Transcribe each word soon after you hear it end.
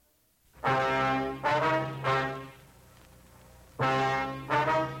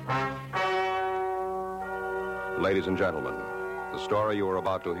Ladies and gentlemen, the story you are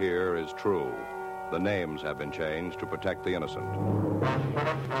about to hear is true. The names have been changed to protect the innocent.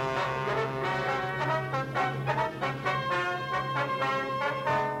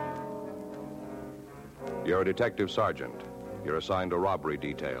 You're a detective sergeant. You're assigned a robbery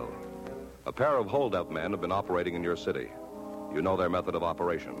detail. A pair of hold-up men have been operating in your city. You know their method of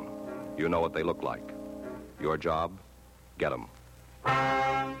operation. You know what they look like. Your job? Get them.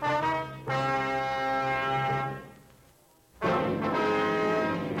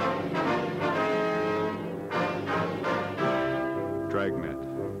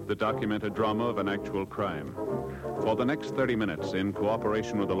 Dragnet, the documented drama of an actual crime. For the next 30 minutes, in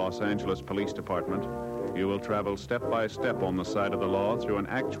cooperation with the Los Angeles Police Department, you will travel step by step on the side of the law through an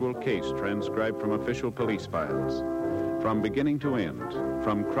actual case transcribed from official police files. From beginning to end,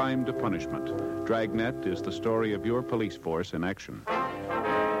 from crime to punishment, Dragnet is the story of your police force in action.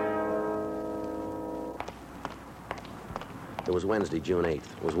 It was Wednesday, June 8th.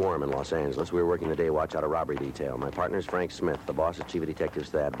 It was warm in Los Angeles. We were working the day watch out of robbery detail. My partner's Frank Smith. The boss is Chief of Detectives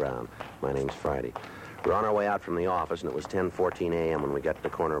Thad Brown. My name's Friday. We were on our way out from the office, and it was 10:14 a.m. when we got to the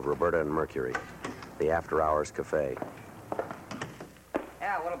corner of Roberta and Mercury, the after-hours cafe.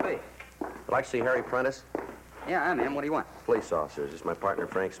 Yeah, what'll be? I'd like to see Harry Prentice. Yeah, I'm in. What do you want? Police officers. This is my partner,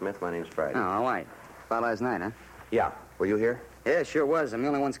 Frank Smith. My name's Friday. Oh, all right. About last night, huh? Yeah. Were you here? Yeah, sure was. I'm the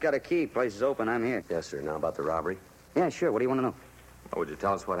only one's got a key. Place is open. I'm here. Yes, sir. Now about the robbery? Yeah, sure. What do you want to know? Oh, would you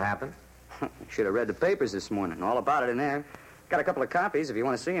tell us what happened? Should have read the papers this morning. All about it in there. Got a couple of copies if you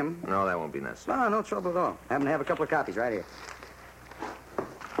want to see them. No, that won't be necessary. No, no trouble at all. Happen to have a couple of copies right here.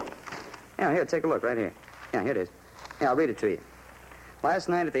 Yeah, here, take a look right here. Yeah, here it is. Yeah, I'll read it to you. Last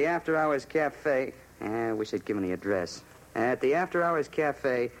night at the After Hours Cafe... I wish I'd given the address. At the After Hours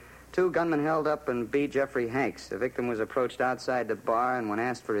Cafe, two gunmen held up and beat Jeffrey Hanks. The victim was approached outside the bar, and when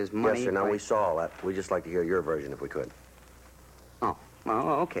asked for his money... Yes, sir. Now, we saw all that. We'd just like to hear your version if we could. Oh,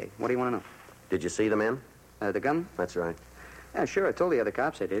 okay. What do you want to know? Did you see the men? The gunmen? That's right. Yeah, sure. I told the other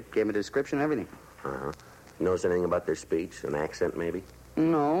cops I did. Gave them a description and everything. Uh-huh. Notice anything about their speech? An accent, maybe?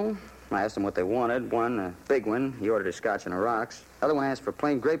 No. I asked them what they wanted. One, a big one, he ordered a scotch and a rocks. The other one asked for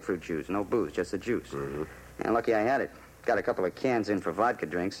plain grapefruit juice, no booze, just the juice. Mm-hmm. And lucky I had it. Got a couple of cans in for vodka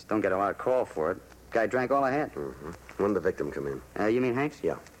drinks. Don't get a lot of call for it. Guy drank all I had. Mm-hmm. When did the victim come in? You mean Hanks?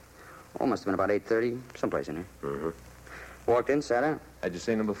 Yeah. Oh, must have been about 8:30, someplace in here. Mm-hmm. Walked in, sat down. Had you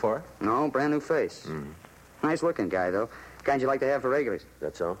seen him before? No, brand new face. Mm-hmm. Nice-looking guy, though. Kind you like to have for regulars.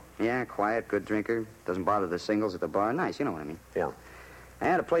 That's all? Yeah, quiet, good drinker. Doesn't bother the singles at the bar. Nice, you know what I mean. Yeah. I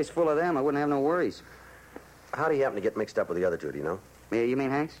had a place full of them. I wouldn't have no worries. How do you happen to get mixed up with the other two, do you know? Yeah, you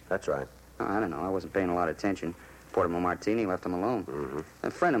mean Hanks? That's right. Oh, I don't know. I wasn't paying a lot of attention. Poured him a martini, left him alone. Mm-hmm. A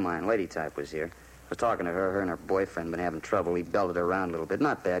friend of mine, lady type, was here. I was talking to her. Her and her boyfriend been having trouble. He belted her around a little bit.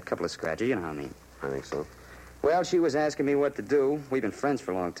 Not bad. Couple of scratches. You know how I mean. I think so. Well, she was asking me what to do. We've been friends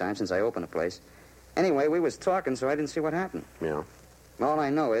for a long time, since I opened the place. Anyway, we was talking, so I didn't see what happened. Yeah. All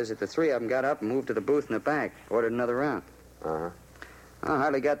I know is that the three of them got up and moved to the booth in the back. Ordered another round. Uh-huh. I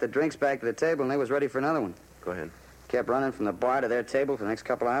hardly got the drinks back to the table, and they was ready for another one. Go ahead. Kept running from the bar to their table for the next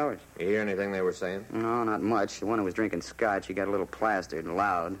couple of hours. You hear anything they were saying? No, not much. The one who was drinking scotch, he got a little plastered and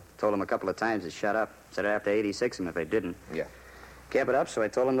loud. Told him a couple of times to shut up. Said I'd have to 86 him if they didn't. Yeah. Kept it up, so I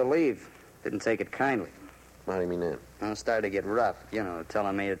told him to leave. Didn't take it kindly. How do you mean that? Well, it started to get rough,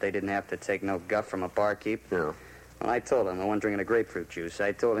 telling me that they didn't have to take no guff from a barkeep. Yeah. Well, I told him, the one drinking the grapefruit juice,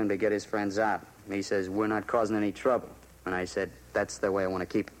 I told him to get his friends out. He says, we're not causing any trouble. And I said, that's the way I want to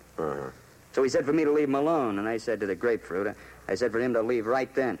keep it. Uh-huh. So he said for me to leave him alone, and I said to the grapefruit, I said for him to leave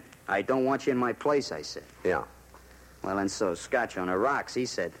right then. I don't want you in my place, I said. Yeah. Well, and so Scotch on the rocks, he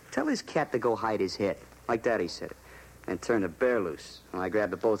said, tell his cat to go hide his head. Like that, he said it. And turned the bear loose. And I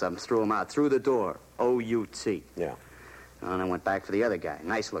grabbed the both of them, threw them out through the door. O-U-T. Yeah. And I went back for the other guy,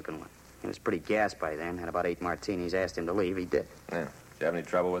 nice-looking one. He was pretty gassed by then, had about 8 martinis, asked him to leave, he did. Yeah. Did you have any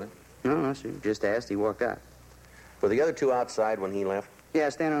trouble with him? No, sir, just asked, he walked out. Were the other two outside when he left? Yeah,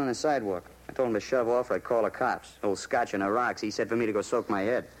 standing on the sidewalk. I told him to shove off or I'd call the cops. Old Scotch on the rocks, he said for me to go soak my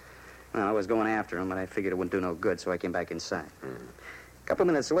head. Well, I was going after him, but I figured it wouldn't do no good, so I came back inside. A couple of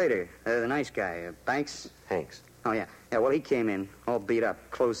minutes later, the nice guy, Banks. Hanks. Oh, yeah. Yeah, well, he came in, all beat up,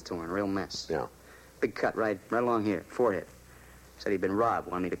 clothes torn, real mess. Yeah. Big cut right along here, forehead. Said he'd been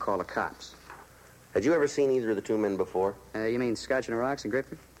robbed, wanted me to call the cops. Had you ever seen either of the two men before? You mean Scotch and the rocks and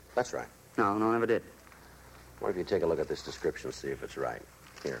grapefruit? That's right. No, never did. What if you take a look at this description, see if it's right?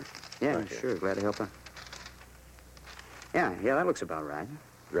 Here. Yeah, Right here. sure, glad to help out. Yeah, that looks about right. Is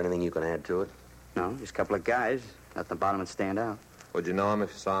there anything you can add to it? No, just a couple of guys. Nothing the bottom would stand out. Would you know him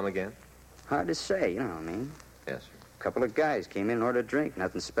if you saw him again? Hard to say, you know what I mean. Yes, sir. A couple of guys came in and ordered a drink.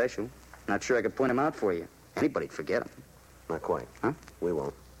 Nothing special. Not sure I could point him out for you. Anybody'd forget him. Not quite. Huh? We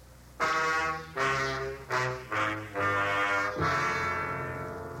won't.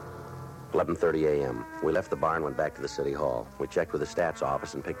 11:30 a.m. We left the bar and went back to the city hall. We checked with the stats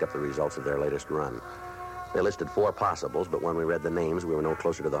office and picked up the results of their latest run. They listed 4 possibles, but when we read the names, we were no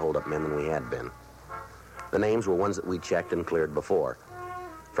closer to the hold-up men than we had been. The names were ones that we checked and cleared before.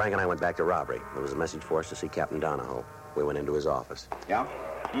 Frank and I went back to robbery. There was a message for us to see Captain Donahoe. We went into his office. Yeah?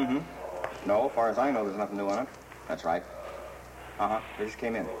 Mm-hmm. No, as far as I know, there's nothing new on it. That's right. Uh-huh. They just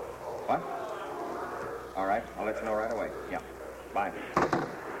came in. What? All right. I'll let you know right away. Yeah. Bye.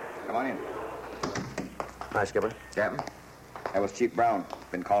 Come on in. Hi, Skipper. Captain? That was Chief Brown.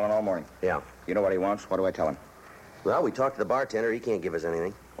 Been calling all morning. Yeah. You know what he wants? What do I tell him? Well, we talked to the bartender. He can't give us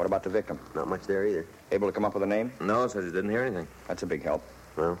anything. What about the victim? Not much there either. Able to come up with a name? No, says he didn't hear anything. That's a big help.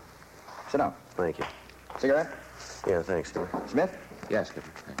 Well, Sit down. thank you. Cigarette? Yeah, thanks, Skipper. Smith? Yes,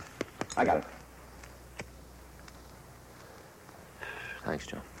 Skipper. Thanks. I got it. Thanks,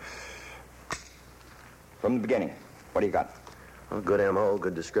 Joe. From the beginning. What do you got? Well, good M.O.,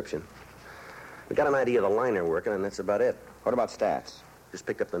 good description. We got an idea of the line they're working, and that's about it. What about stats? Just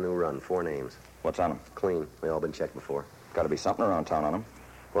picked up the new run, 4 names. What's on them? Clean. They all been checked before. Got to be something around town on them.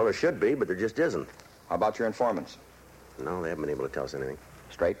 Well, there should be, but there just isn't. How about your informants? No, they haven't been able to tell us anything.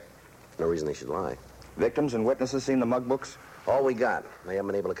 Straight? No reason they should lie. Victims and witnesses seen the mug books? All we got. They haven't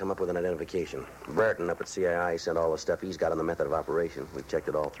been able to come up with an identification. Burton up at CII sent all the stuff he's got on the method of operation. We've checked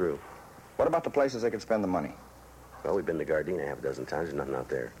it all through. What about the places they could spend the money? Well, we've been to Gardena half a dozen times. There's nothing out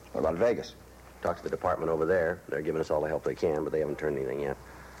there. What about Vegas? Talked to the department over there. They're giving us all the help they can, but they haven't turned anything yet.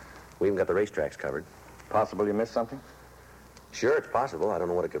 We even got the racetracks covered. Possible you missed something? Sure, it's possible. I don't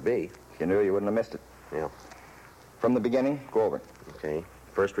know what it could be. If you knew, you wouldn't have missed it. Yeah. From the beginning, go over it. Okay.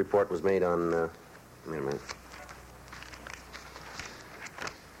 First report was made on, wait a minute.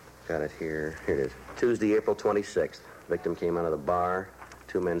 Got it here. Here it is. Tuesday, April 26th. Victim came out of the bar.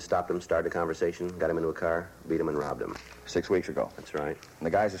 2 men stopped him, started a conversation, got him into a car, beat him, and robbed him. 6 weeks ago. That's right. And the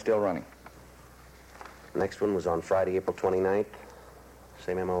guys are still running. Next one was on Friday, April 29th.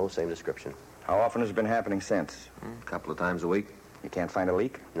 Same M.O., same description. How often has it been happening since? A couple of times a week. You can't find a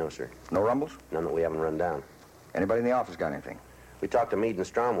leak? No, sir. No rumbles? None that we haven't run down. Anybody in the office got anything? We talked to Meade and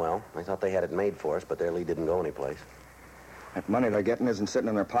Stromwell. They thought they had it made for us, but their lead didn't go anyplace. That money they're getting isn't sitting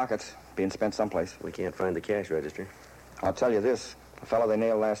in their pockets, being spent someplace. We can't find the cash register. I'll tell you this. The fellow they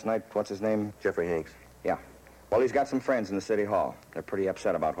nailed last night, what's his name? Jeffrey Hanks. Yeah. Well, he's got some friends in the city hall. They're pretty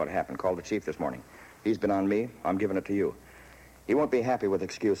upset about what happened. Called the chief this morning. He's been on me. I'm giving it to you. He won't be happy with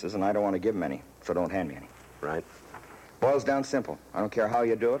excuses, and I don't want to give him any, so don't hand me any. Right. Boils down simple. I don't care how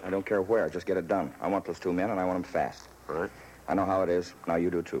you do it. I don't care where. Just get it done. I want those 2 men, and I want them fast. All right. I know how it is. Now you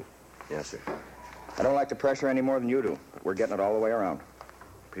do, too. Yes, sir. I don't like the pressure any more than you do. But we're getting it all the way around.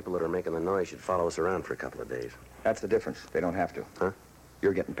 People that are making the noise should follow us around for a couple of days. That's the difference. They don't have to. Huh?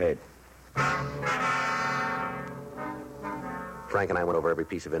 You're getting paid. Frank and I went over every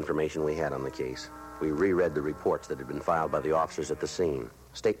piece of information we had on the case. We reread the reports that had been filed by the officers at the scene.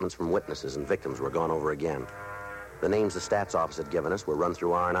 Statements from witnesses and victims were gone over again. The names the stats office had given us were run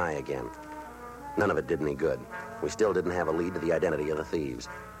through R&I again. None of it did any good. We still didn't have a lead to the identity of the thieves.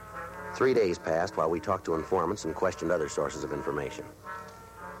 3 days passed while we talked to informants and questioned other sources of information.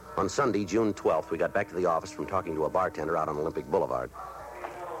 On Sunday, June 12th, we got back to the office from talking to a bartender out on Olympic Boulevard.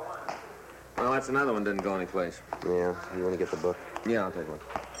 Well, that's another one didn't go anyplace. Yeah, you want to get the book? Yeah, I'll take one.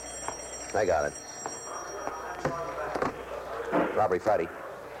 I got it. Robbery Friday.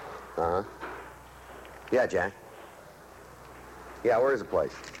 Uh-huh. Yeah, Jack. Yeah, where is the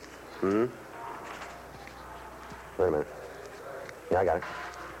place? Hmm? Wait a minute. Yeah, I got it.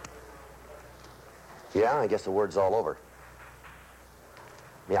 Yeah, I guess the word's all over.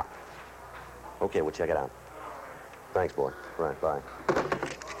 Yeah. Okay, we'll check it out. Thanks, boy. Right, bye.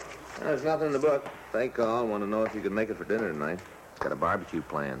 There's nothing in the book. They call, want to know if you can make it for dinner tonight. Got a barbecue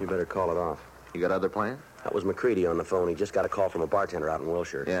plan. You better call it off. You got other plans? That was McCready on the phone. He just got a call from a bartender out in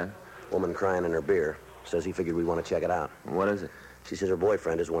Wilshire. Yeah? Woman crying in her beer. Says he figured we'd want to check it out. What is it? She says her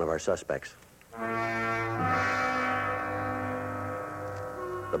boyfriend is one of our suspects.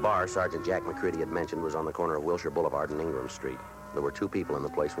 The bar Sergeant Jack McCready had mentioned was on the corner of Wilshire Boulevard and Ingram Street. There were 2 people in the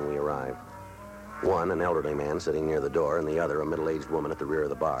place when we arrived. One, an elderly man sitting near the door, and the other, a middle-aged woman at the rear of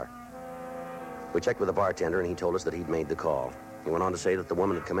the bar. We checked with the bartender, and he told us that he'd made the call. He went on to say that the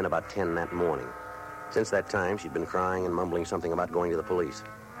woman had come in about 10 that morning. Since that time, she'd been crying and mumbling something about going to the police.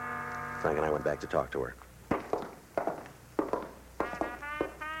 Frank and I went back to talk to her.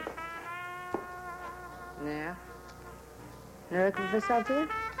 Yeah? You looking for something?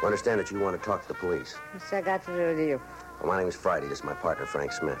 I understand that you want to talk to the police. What's that got to do with you? Well, my name is Friday. This is my partner,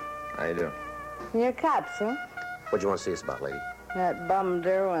 Frank Smith. How you doing? You're cops, huh? What'd you want to see us about, lady? That bum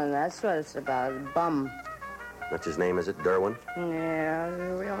Derwin, that's what it's about, bum. That's his name, is it? Derwin? Yeah,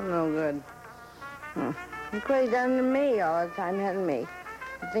 real no good. Look what he done to me all the time, hadn't me?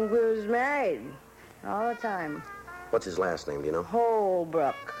 I think we was married all the time. What's his last name, do you know?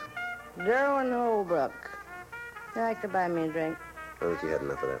 Holbrook. Derwin Holbrook. You like to buy me a drink? I think you had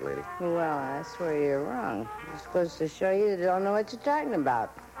enough of that, lady. Well, I swear you're wrong. I'm supposed to show you that don't know what you're talking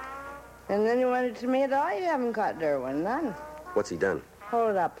about. And then you wanted to me at all, you haven't caught Derwin, none. What's he done?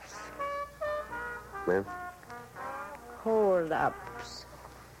 Hold-ups. Ma'am? Hold-ups.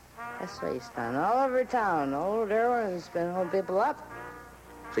 That's what he's done. All over town, old Derwin's been holding people up.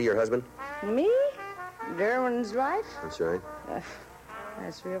 See your husband? Me? Derwin's wife? That's right.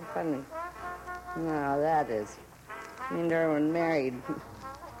 That's real funny. No, that is. Me and Derwin married.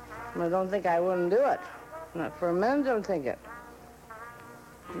 I don't think I wouldn't do it. Not for a minute, don't think it.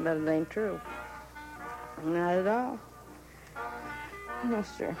 But it ain't true. Not at all. No,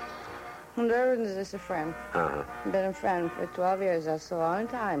 sir. Derwin's just a friend. Uh-huh. Been a friend for 12 years. That's a long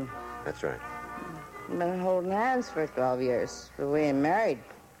time. That's right. Been holding hands for 12 years. But we ain't married.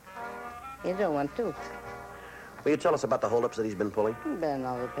 You don't want to. Will you tell us about the holdups that he's been pulling? Been in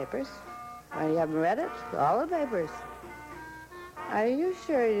all the papers. Oh, you haven't read it? All the papers. Are you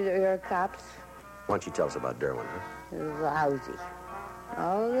sure you're cops? Why don't you tell us about Derwin, huh? Lousy.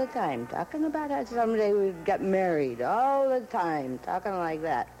 All the time. Talking about how someday we'd get married. All the time. Talking like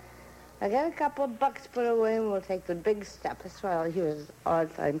that. I got a couple of bucks put away and we'll take the big step. That's why he was all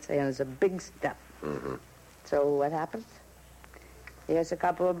the time saying it's a big step. Mm-hmm. So what happens? He gets a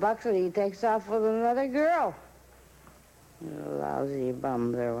couple of bucks and he takes off with another girl. Lousy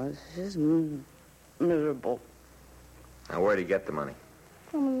bum there was. Just miserable. Now, where'd he get the money?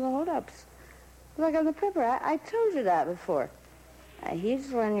 From the hold-ups. Look on the paper. I told you that before. He's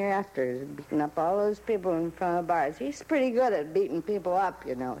the one you're after, beating up all those people in front of bars. He's pretty good at beating people up,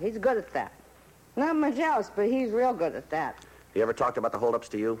 you know. He's good at that. Not much else, but he's real good at that. He ever talked about the holdups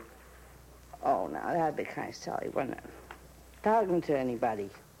to you? Oh, now, that'd be kind of silly, wouldn't it? Talking to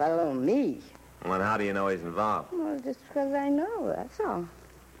anybody, let alone me. Well, then how do you know he's involved? Well, just because I know, that's all.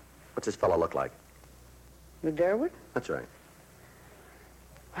 What's this fellow look like? The Derwin? That's right.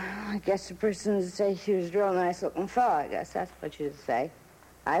 Well, I guess the person would say he was a real nice-looking fellow. I guess that's what you'd say.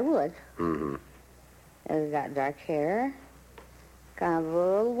 I would. Mm-hmm. He's got dark hair. Kind of a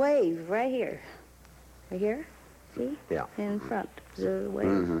little wave right here. Right here? See? Yeah. In front. There's a wave.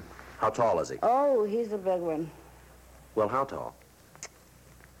 Mm-hmm. How tall is he? Oh, he's a big one. Well, how tall?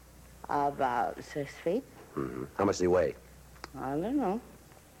 About 6 feet. Mm-hmm. How much does he weigh? I don't know.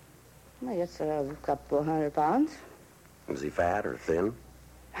 I guess a couple of 100 pounds. Is he fat or thin?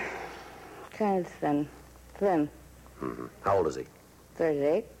 Kind of thin. Thin. Mm-hmm. How old is he?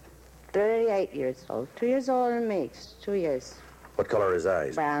 38. 38 years old. 2 years older than me. 2 years. What color are his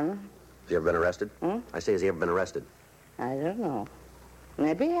eyes? Brown. Has he ever been arrested? I say, has he ever been arrested? I don't know.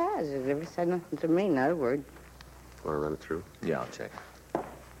 Maybe he has. He's never said nothing to me, not a word. Want to run it through? Yeah, I'll check.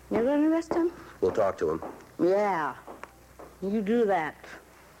 You're going to arrest him? We'll talk to him. Yeah. You do that.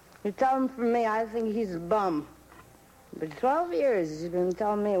 You tell him from me I think he's a bum. But 12 years he's been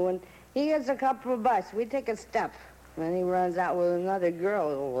telling me when he gets a couple of bucks, we take a step. Then he runs out with another girl,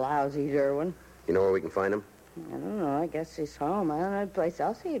 old lousy Derwin. You know where we can find him? I don't know. I guess he's home. I don't know what place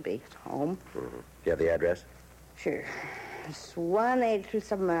else he'd be. He's home. Mm-hmm. Do you have the address? Sure. It's 182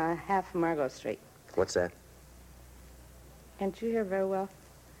 half Margot Street. What's that? Can't you hear very well?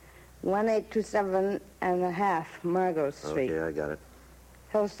 1827 and a half Margot Street. Okay, I got it.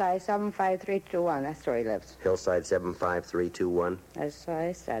 Hillside 75321. That's where he lives. Hillside 75321. That's what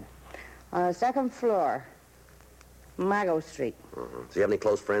I said. On the second floor, Margot Street. Mm-hmm. Does he have any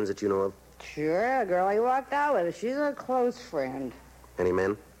close friends that you know of? Sure, a girl he walked out with. She's a close friend. Any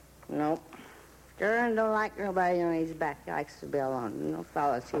men? Nope. Darren don't like nobody on his back. He likes to be alone. No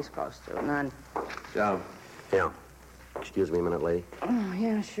fellas he's close to. None. Joe. Yeah. Excuse me a minute, lady. Oh,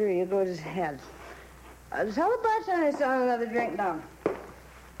 yeah, sure. You go to his head. Tell the bartender to send another drink down.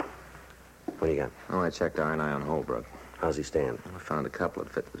 What do you got? Oh, I checked R&I on Holbrook. How's he stand? I found a couple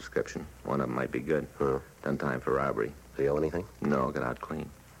that fit the description. One of them might be good. Huh? Done time for robbery. Does he owe anything? No, got out clean.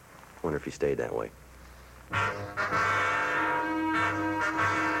 Wonder if he stayed that way.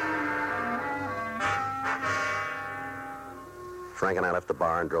 Frank and I left the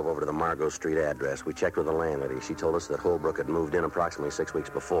bar and drove over to the Margot Street address. We checked with the landlady. She told us that Holbrook had moved in approximately 6 weeks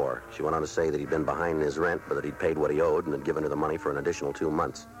before. She went on to say that he'd been behind in his rent, but that he'd paid what he owed and had given her the money for an additional 2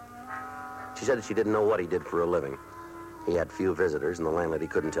 months. She said that she didn't know what he did for a living. He had few visitors, and the landlady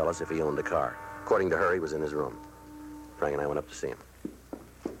couldn't tell us if he owned a car. According to her, he was in his room. Frank and I went up to see him.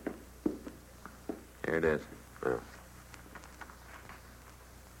 Here it is. Yeah.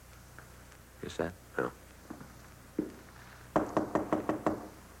 You set? Yeah.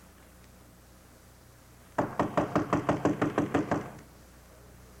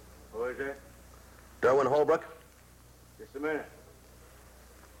 Who is it? Derwin Holbrook? Just a minute.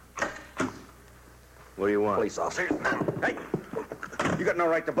 What do you want? Police officer. Hey! You got no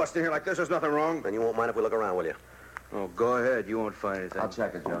right to bust in here like this. There's nothing wrong. Then you won't mind if we look around, will you? Oh, go ahead. You won't find anything. I'll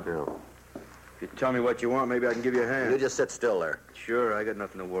check it, Joe. Yeah. If you tell me what you want, maybe I can give you a hand. You just sit still there. Sure, I got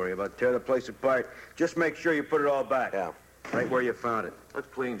nothing to worry about. Tear the place apart. Just make sure you put it all back. Yeah. Right where you found it. Looks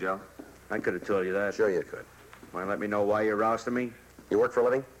clean, Joe. I could have told you that. Sure you could. Mind let me know why you're rousting me? You work for a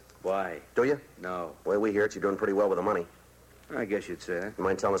living? Why? Do you? No. The way we hear it, you're doing pretty well with the money. I guess you'd say that. You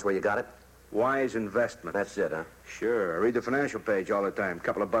mind telling us where you got it? Wise investment. That's it, huh? Sure. I read the financial page all the time.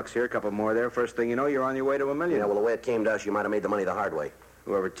 Couple of bucks here, couple more there. First thing you know, you're on your way to $1 million. Yeah, well, the way it came to us, you might have made the money the hard way.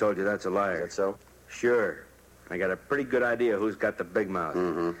 Whoever told you that's a liar. Is that so? Sure. I got a pretty good idea who's got the big mouth.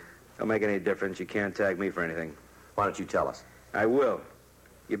 Mm-hmm. Don't make any difference. You can't tag me for anything. Why don't you tell us? I will.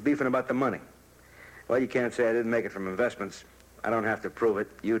 You're beefing about the money. Well, you can't say I didn't make it from investments. I don't have to prove it.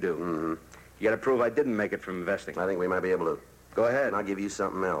 You do. Mm-hmm. You got to prove I didn't make it from investing. I think we might be able to. Go ahead. And I'll give you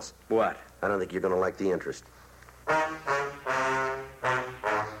something else. What? I don't think you're going to like the interest.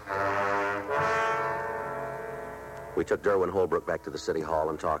 We took Derwin Holbrook back to the city hall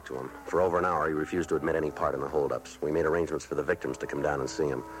and talked to him. For over an hour, he refused to admit any part in the holdups. We made arrangements for the victims to come down and see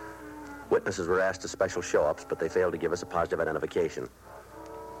him. Witnesses were asked to special show-ups, but they failed to give us a positive identification.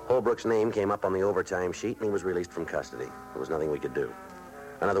 Holbrook's name came up on the overtime sheet, and he was released from custody. There was nothing we could do.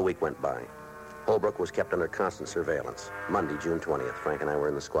 Another week went by. Holbrook was kept under constant surveillance. Monday, June 20th, Frank and I were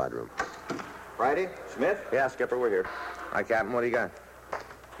in the squad room. Friday? Smith? Yeah, Skipper, we're here. Hi, Captain. What do you got?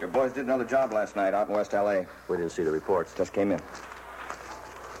 Your boys did another job last night out in West L.A. We didn't see the reports. Just came in.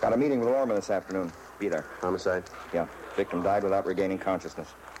 Got a meeting with Lorman this afternoon. Be there. Homicide? Yeah. Victim died without regaining consciousness.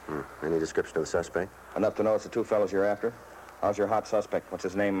 Any description of the suspect? Enough to know it's the two fellows you're after. How's your hot suspect? What's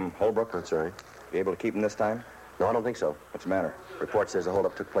his name? Holbrook? That's right. Be able to keep him this time? No, I don't think so. What's the matter? Report says the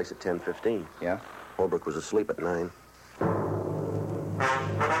holdup took place at 10:15. Yeah? Holbrook was asleep at 9.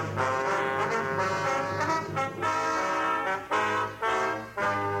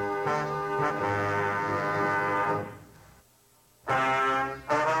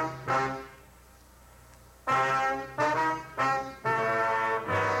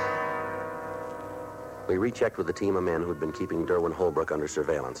 We rechecked with the team of men who'd been keeping Derwin Holbrook under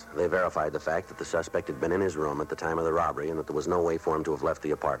surveillance. They verified the fact that the suspect had been in his room at the time of the robbery and that there was no way for him to have left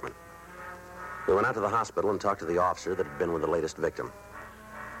the apartment. We went out to the hospital and talked to the officer that had been with the latest victim.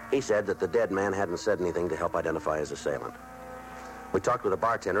 He said that the dead man hadn't said anything to help identify his assailant. We talked with a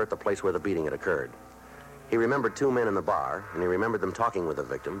bartender at the place where the beating had occurred. He remembered 2 men in the bar, and he remembered them talking with the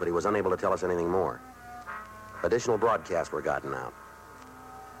victim, but he was unable to tell us anything more. Additional broadcasts were gotten out.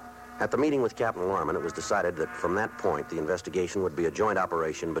 At the meeting with Captain Lorman, it was decided that from that point, the investigation would be a joint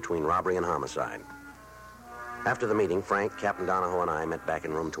operation between robbery and homicide. After the meeting, Frank, Captain Donahoe, and I met back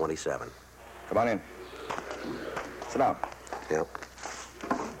in room 27. Come on in. Sit down. Yep.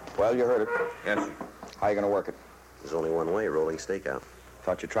 Well, you heard it. Yes. How you going to work it? There's only one way, rolling stakeout.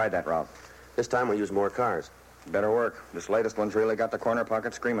 Thought you tried that route. This time we'll use more cars. Better work. This latest one's really got the corner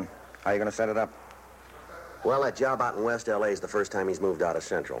pocket screaming. How you going to set it up? Well, that job out in West L.A. is the first time he's moved out of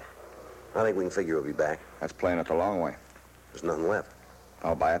Central. I think we can figure he'll be back. That's playing it the long way. There's nothing left.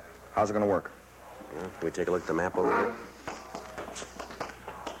 I'll buy it. How's it going to work? Well, can we take a look at the map over here?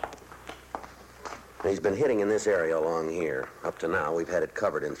 He's been hitting in this area along here. Up to now, we've had it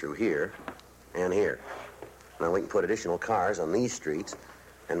covered in through here and here. Now we can put additional cars on these streets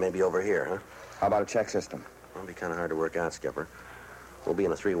and maybe over here, huh? How about a check system? It'll be kind of hard to work out, Skipper. We'll be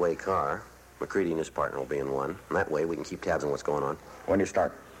in a 3-way car. McCready and his partner will be in one. And that way we can keep tabs on what's going on. When do you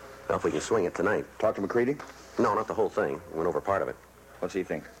start? Well, if we can swing it tonight. Talk to McCready? No, not the whole thing. We went over part of it. What's he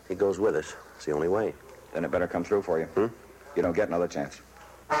think? He goes with us. It's the only way. Then it better come through for you. You don't get another chance.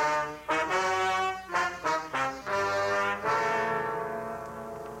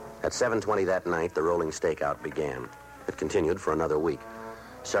 At 7:20 that night, the rolling stakeout began. It continued for another week.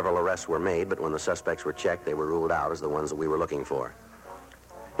 Several arrests were made, but when the suspects were checked, they were ruled out as the ones that we were looking for.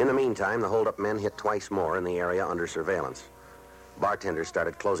 In the meantime, the hold-up men hit twice more in the area under surveillance. Bartenders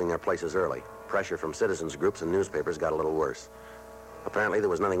started closing their places early. Pressure from citizens groups and newspapers got a little worse. Apparently, there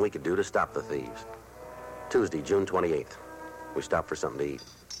was nothing we could do to stop the thieves. Tuesday, June 28th. We stopped for something to eat.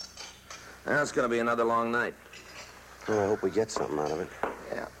 That's going to be another long night. I hope we get something out of it.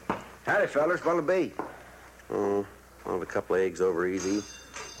 Yeah. Howdy, fellas. What'll it be? I'll have a couple of eggs over easy.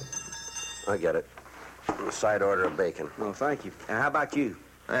 I get it. And a side order of bacon. Well, thank you. How about you?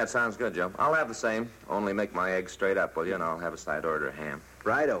 That sounds good, Joe. I'll have the same. Only make my eggs straight up, will you? And I'll have a side order of ham.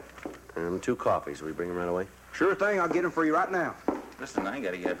 Righto. And 2 coffees. Will you bring them right away? Sure thing. I'll get them for you right now. Listen, I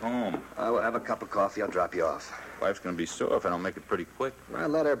gotta get home. I will have a cup of coffee. I'll drop you off. Wife's gonna be sore if I don't make it pretty quick. Well,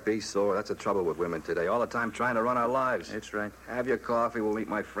 let her be sore. That's the trouble with women today. All the time trying to run our lives. That's right. Have your coffee. We'll meet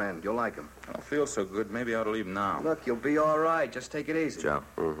my friend. You'll like him. I don't feel so good. Maybe I ought to leave now. Look, you'll be all right. Just take it easy. Joe.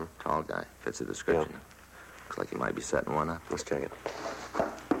 Mm-hmm. Tall guy. Fits the description. Yeah. Looks like he might be setting one up. Let's check it.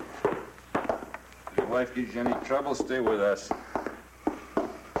 If your wife gives you any trouble, stay with us.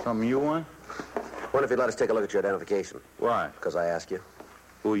 Something you want? Wonder if you'd let us take a look at your identification. Why? Because I ask you.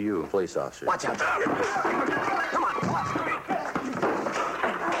 Who are you? Police officer. Watch out. Come on.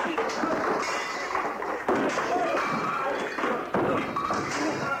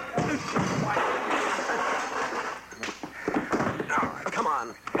 Come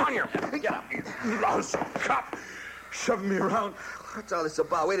on. On your... Get up. Lousy cop. Shoving me around. What's all this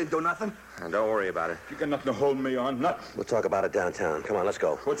about? We didn't do nothing. And don't worry about it. You got nothing to hold me on, nothing. We'll talk about it downtown. Come on, let's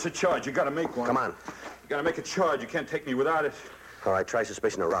go. What's the charge? You gotta make one. Come on. You gotta make a charge. You can't take me without it. All right, try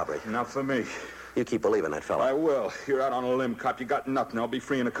suspicion of robbery. Not for me. You keep believing that fella. I will. You're out on a limb, cop. You got nothing. I'll be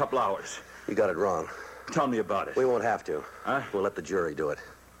free in a couple hours. You got it wrong. Tell me about it. We won't have to. Huh? We'll let the jury do it.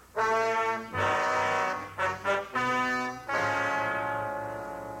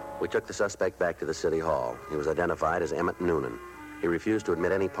 We took the suspect back to the city hall. He was identified as Emmett Noonan. He refused to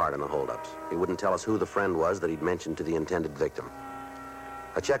admit any part in the holdups. He wouldn't tell us who the friend was that he'd mentioned to the intended victim.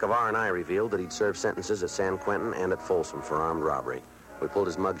 A check of R&I revealed that he'd served sentences at San Quentin and at Folsom for armed robbery. We pulled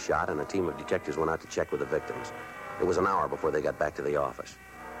his mug shot, and a team of detectives went out to check with the victims. It was an hour before they got back to the office.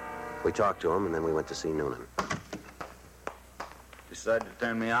 We talked to him, and then we went to see Noonan. Decided to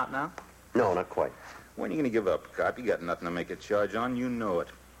turn me out now? No, not quite. When are you going to give up, cop? You got nothing to make a charge on. You know it.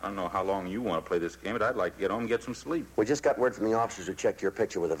 I don't know how long you want to play this game, but I'd like to get home and get some sleep. We just got word from the officers who checked your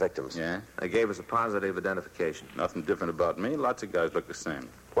picture with the victims. Yeah? They gave us a positive identification. Nothing different about me. Lots of guys look the same.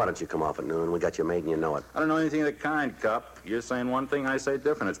 Why don't you come off at noon? We got you made and you know it. I don't know anything of the kind, cop. You're saying one thing, I say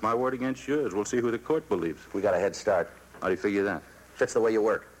different. It's my word against yours. We'll see who the court believes. We got a head start. How do you figure that? Fits the way you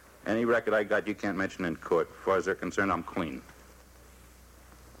work. Any record I got, you can't mention in court. As far as they're concerned, I'm clean.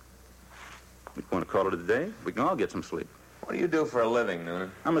 You want to call it a day? We can all get some sleep. What do you do for a living,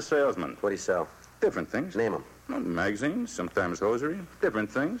 Noonan? I'm a salesman. What do you sell? Different things. Name them. Well, magazines, sometimes hosiery. Different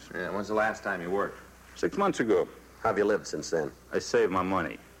things. Yeah, when's the last time you worked? 6 months ago. How have you lived since then? I saved my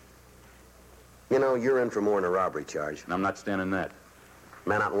money, You know, you're in for more than a robbery charge. and I'm not standing that.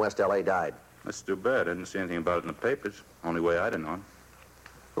 Man out in West L.A. died. That's too bad. I didn't see anything about it in the papers. Only way I'd have known.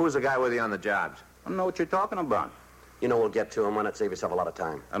 Who was the guy with you on the jobs? I don't know what you're talking about. You know we'll get to him. Why not save yourself a lot of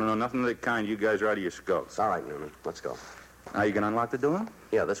time? I don't know nothing of the kind. You guys are out of your skulls. All right, Noonan. Let's go. Now you can unlock the door?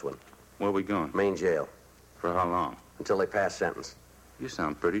 Yeah, this one. Where are we going? Main jail. For how long? Until they pass sentence. You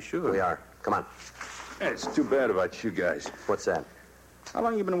sound pretty sure. We are. Come on. It's too bad about you guys. What's that? How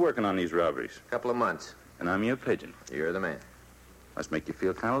long you been working on these robberies? A couple of months. And I'm your pigeon. You're the man. Must make you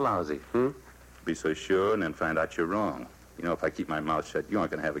feel kind of lousy. Hmm? Be so sure and then find out you're wrong. You know, if I keep my mouth shut, you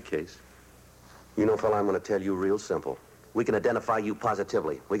aren't going to have a case. You know, fella, I'm going to tell you real simple. We can identify you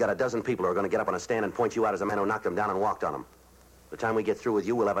positively. We got a dozen people who are going to get up on a stand and point you out as the man who knocked them down and walked on them. The time we get through with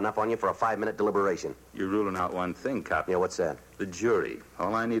you, we'll have enough on you for a 5-minute deliberation. You're ruling out one thing, cop. Yeah, what's that? The jury.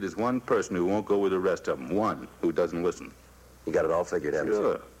 All I need is one person who won't go with the rest of them. One who doesn't listen. You got it all figured, haven't you?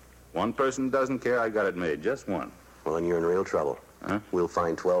 Sure. One person doesn't care, I got it made. Just one. Well, then you're in real trouble. Huh? We'll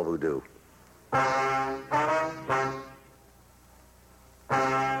find 12 who do.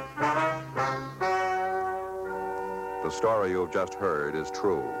 The story you've just heard is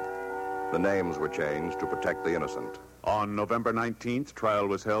true. The names were changed to protect the innocent. On November 19th, trial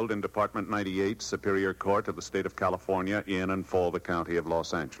was held in Department 98, Superior Court of the State of California, in and for the County of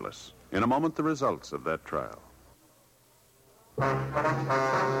Los Angeles. In a moment, the results of that trial.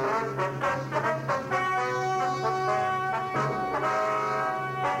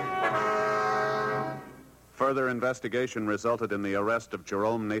 Further investigation resulted in the arrest of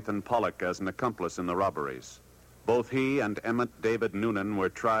Jerome Nathan Pollock as an accomplice in the robberies. Both he and Emmett David Noonan were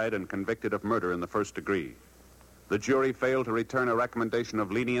tried and convicted of murder in the first degree. The jury failed to return a recommendation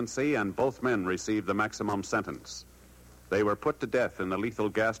of leniency, and both men received the maximum sentence. They were put to death in the lethal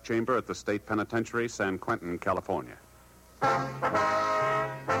gas chamber at the State Penitentiary, San Quentin, California.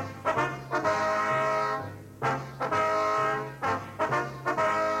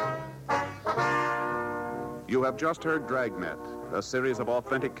 You have just heard Dragnet, a series of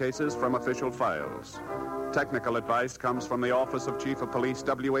authentic cases from official files. Technical advice comes from the Office of Chief of Police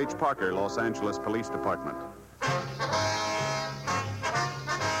W.H. Parker, Los Angeles Police Department.